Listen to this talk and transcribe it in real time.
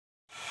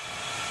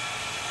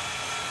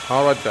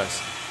Alright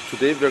guys,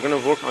 today we're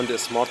going to work on the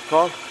smart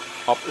car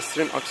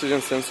upstream oxygen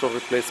sensor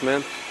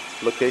replacement,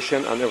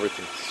 location and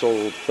everything.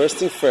 So first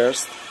thing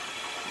first,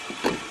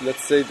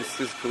 let's say this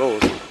is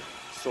closed.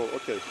 So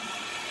okay,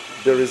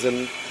 there is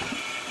an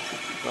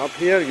knob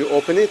here, you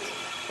open it,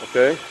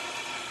 okay,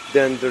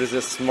 then there is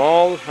a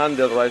small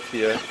handle right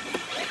here,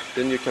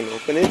 then you can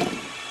open it.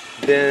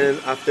 Then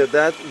after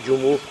that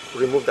you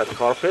remove that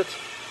carpet,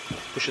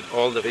 push it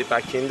all the way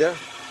back in there.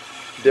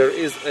 There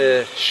is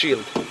a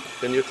shield,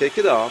 then you take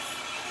it off,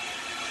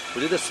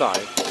 put it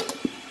aside,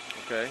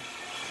 okay.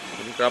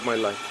 Let me grab my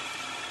light.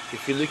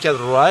 If you look at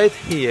right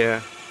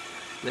here,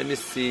 let me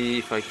see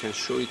if I can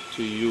show it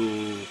to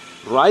you.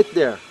 Right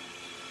there,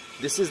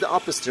 this is the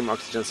upstream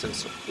oxygen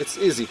sensor. It's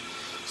easy.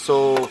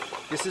 So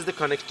this is the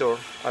connector.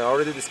 I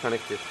already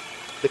disconnected.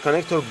 The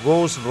connector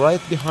goes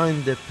right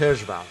behind the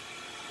purge valve.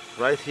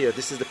 Right here,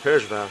 this is the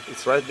purge valve.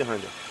 It's right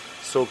behind it.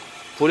 So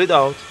pull it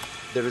out.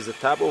 There is a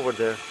tab over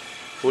there.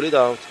 Pull it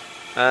out,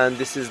 and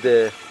this is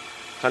the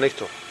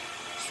connector.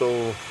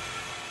 So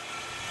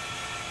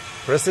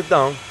press it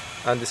down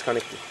and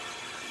disconnect it.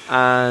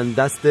 And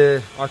that's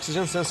the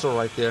oxygen sensor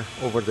right there,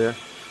 over there.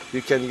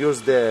 You can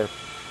use the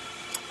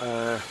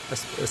a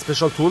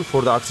special tool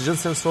for the oxygen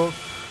sensor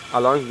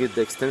along with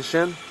the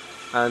extension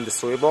and the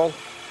soy ball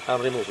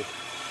and remove it.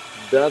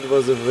 That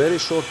was a very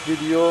short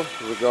video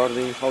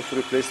regarding how to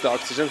replace the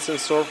oxygen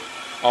sensor,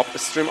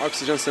 upstream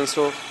oxygen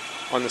sensor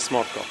on the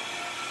smart car.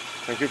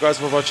 Thank you guys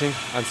for watching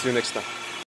and see you next time.